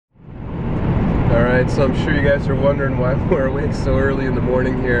Alright, so I'm sure you guys are wondering why we're awake so early in the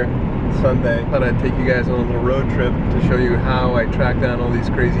morning here, Sunday. Thought I'd take you guys on a little road trip to show you how I track down all these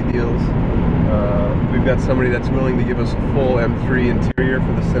crazy deals. We've got somebody that's willing to give us a full M3 interior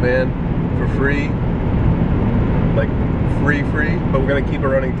for the sedan for free. Like, free, but we're gonna keep a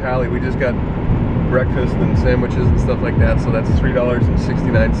running tally. We just got breakfast and sandwiches and stuff like that, so that's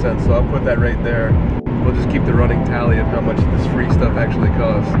 $3.69. So I'll put that right there. We'll just keep the running tally of how much this free stuff actually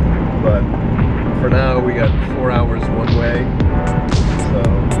costs. But for now, we got 4 hours one way, so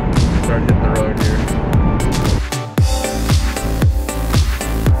start hitting the road here.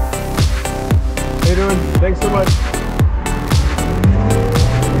 How you doing? Thanks so much.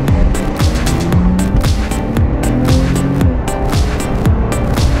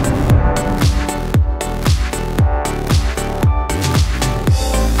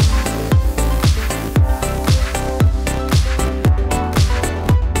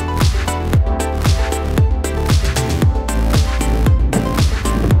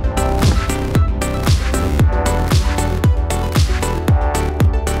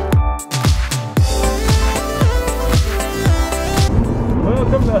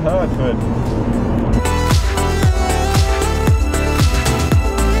 Good.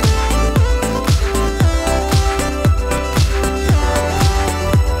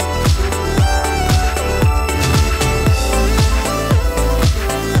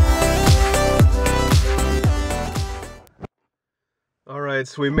 Alright,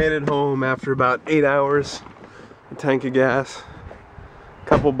 so we made it home after about 8 hours, a tank of gas, a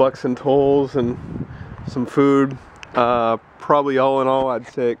couple bucks in tolls, and some food. Probably all in all, I'd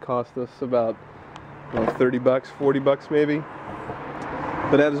say it cost us about 30 bucks, 40 bucks maybe.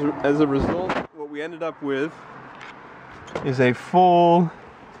 But as a result, what we ended up with is a full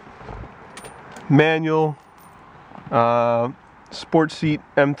manual sport seat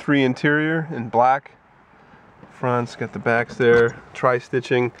M3 interior in black. Front's got the backs there,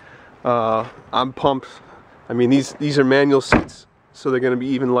 tri-stitching. I'm pumped. I mean, these are manual seats, so they're going to be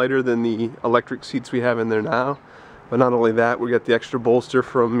even lighter than the electric seats we have in there now. But not only that, we got the extra bolster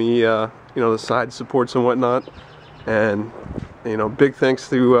from the, you know, the side supports and whatnot. And, you know, big thanks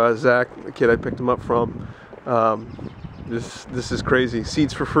to Zach, the kid I picked him up from. This is crazy.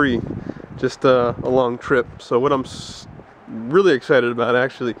 Seats for free, just a long trip. So what I'm really excited about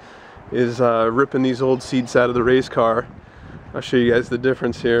actually is ripping these old seats out of the race car. I'll show you guys the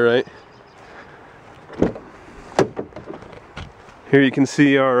difference here, right? Here you can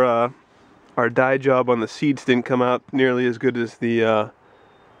see our dye job on the seats didn't come out nearly as good as the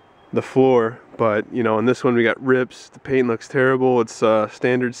floor, but you know, on this one we got rips. The paint looks terrible. It's a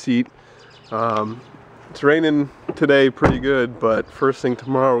standard seat. It's raining today pretty good, but first thing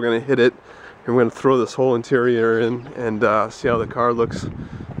tomorrow we're gonna hit it and we're gonna throw this whole interior in and see how the car looks.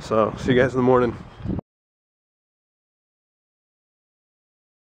 So see you guys in the morning.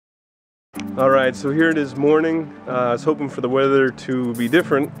 Alright, so here it is morning. I was hoping for the weather to be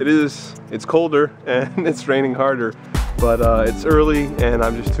different. It's colder and it's raining harder, but it's early and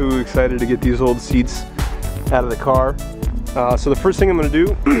I'm just too excited to get these old seats out of the car. So the first thing I'm going to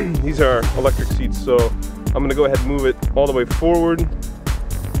do, these are electric seats, so I'm going to go ahead and move it all the way forward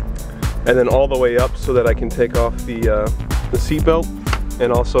and then all the way up so that I can take off the seat belt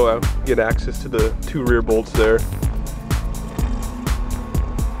and also get access to the 2 rear bolts there.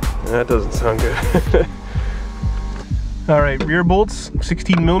 That doesn't sound good. Alright, rear bolts,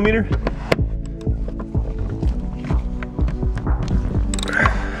 16mm.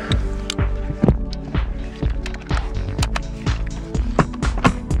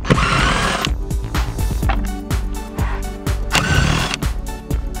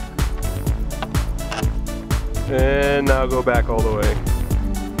 And now go back all the way.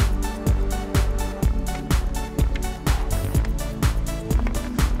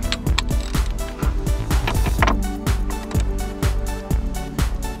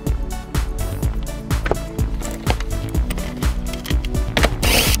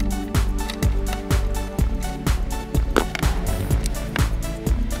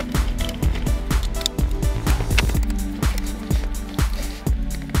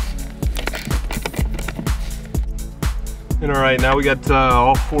 And alright, now we got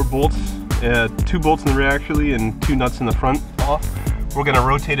all 4 bolts, 2 bolts in the rear actually, and 2 nuts in the front off. We're going to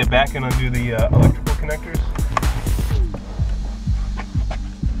rotate it back and undo the electrical connectors.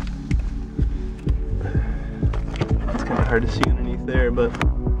 It's kind of hard to see underneath there, but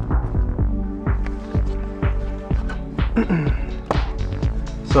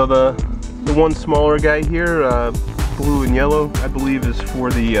so the one smaller guy here, blue and yellow, I believe is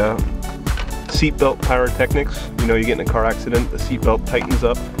for the seatbelt pyrotechnics. You know, you get in a car accident, the seatbelt tightens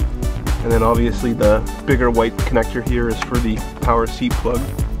up And then obviously the bigger white connector here is for the power seat plug.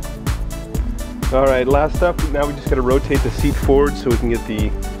 Alright, last up, now we just got to rotate the seat forward so we can get the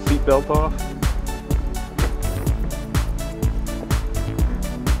seat belt off.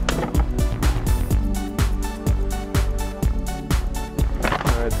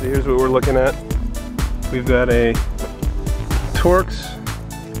 Alright, so here's what we're looking at. We've got a Torx,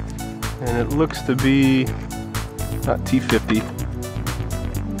 and it looks to be not T50.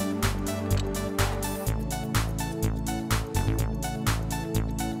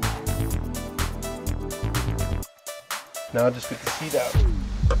 Now I'll just get the seat out.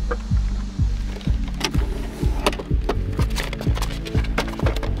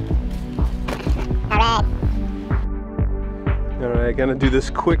 Alright, gonna do this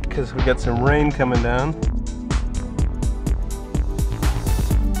quick because we got some rain coming down.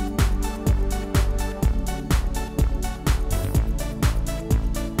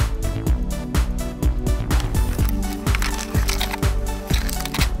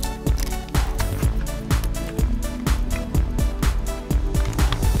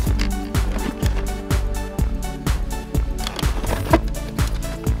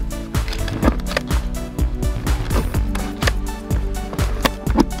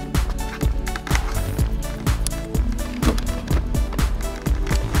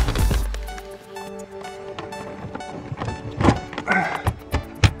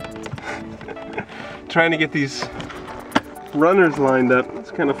 Trying to get these runners lined up.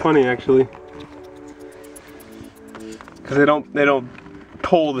 It's kind of funny actually, because they don't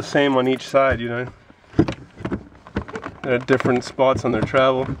pull the same on each side, you know. They're at different spots on their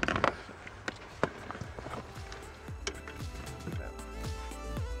travel.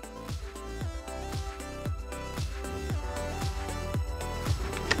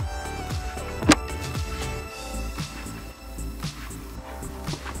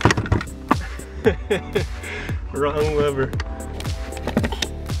 Wrong lever.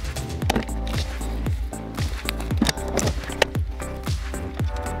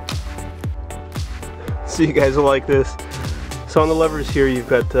 So you guys will like this. So on the levers here, you've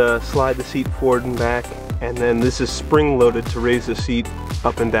got to slide the seat forward and back, and then this is spring loaded to raise the seat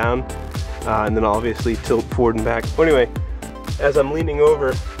up and down, and then obviously tilt forward and back. Well, anyway, as I'm leaning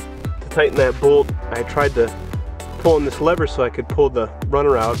over to tighten that bolt, I tried to pull on this lever so I could pull the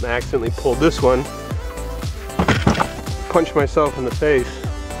runner out, and I accidentally pulled this one. Punched myself in the face.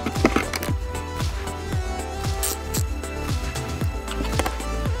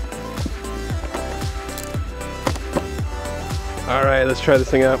 Alright, let's try this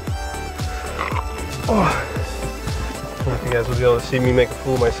thing out. Oh. I don't know if you guys will be able to see me make a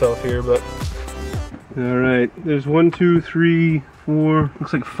fool of myself here, but... Alright, there's 1, 2, 3, 4,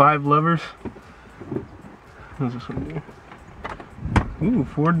 looks like 5 levers. What does this one do? Ooh,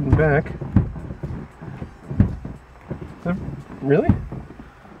 forward and back. Really?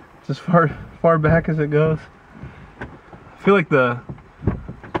 It's as far back as it goes. I feel like the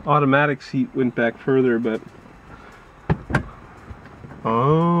automatic seat went back further, but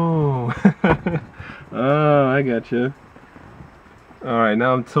oh, oh, I gotcha. All right,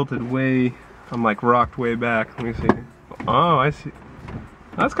 now I'm tilted way. I'm like rocked way back. Let me see. Oh, I see.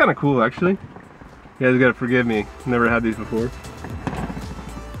 That's kind of cool, actually. You guys gotta forgive me. Never had these before.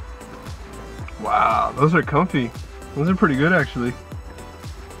 Wow, those are comfy. Those are pretty good, actually.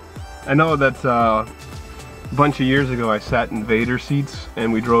 I know that a bunch of years ago I sat in Vader seats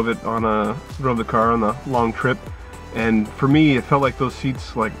and we drove the car on a long trip, and for me it felt like those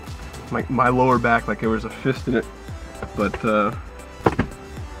seats, like my lower back, like there was a fist in it. But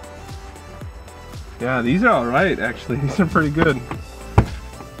yeah, these are all right, actually. These are pretty good.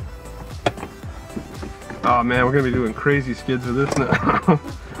 Oh man, we're gonna be doing crazy skids with this now.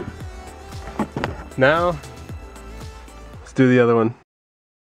 Now let's do the other one.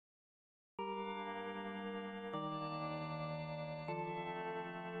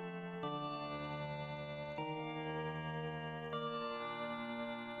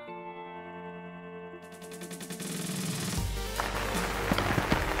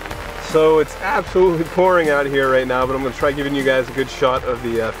 So it's absolutely pouring out here right now, but I'm going to try giving you guys a good shot of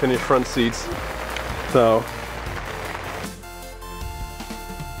the finished front seats. So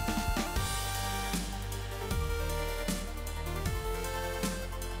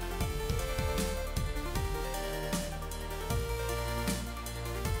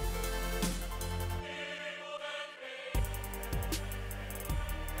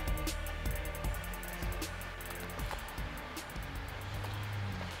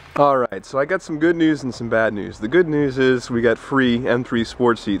alright, so I got some good news and some bad news. The good news is we got free M3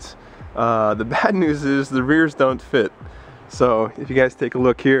 sport seats. The bad news is the rears don't fit. So if you guys take a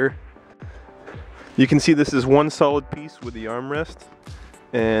look here, You can see this is one solid piece with the armrest,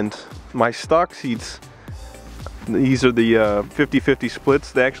 and my stock seats, these are the 50-50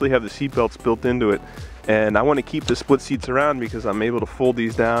 splits. They actually have the seat belts built into it, and I want to keep the split seats around because I'm able to fold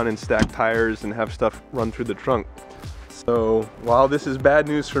these down and stack tires and have stuff run through the trunk. So while this is bad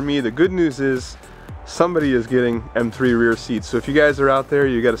news for me, the good news is somebody is getting M3 rear seats. So if you guys are out there,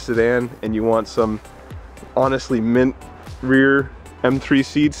 you got a sedan and you want some honestly mint rear M3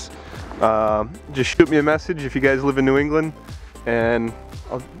 seats, just shoot me a message if you guys live in New England, and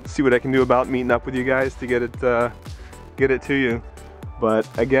I'll see what I can do about meeting up with you guys to get it to you. But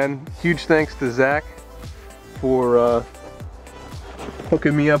again, huge thanks to Zach for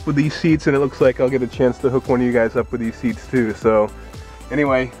hooking me up with these seats, and it looks like I'll get a chance to hook one of you guys up with these seats too. So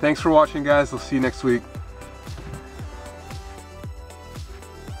anyway, thanks for watching, guys. I'll see you next week.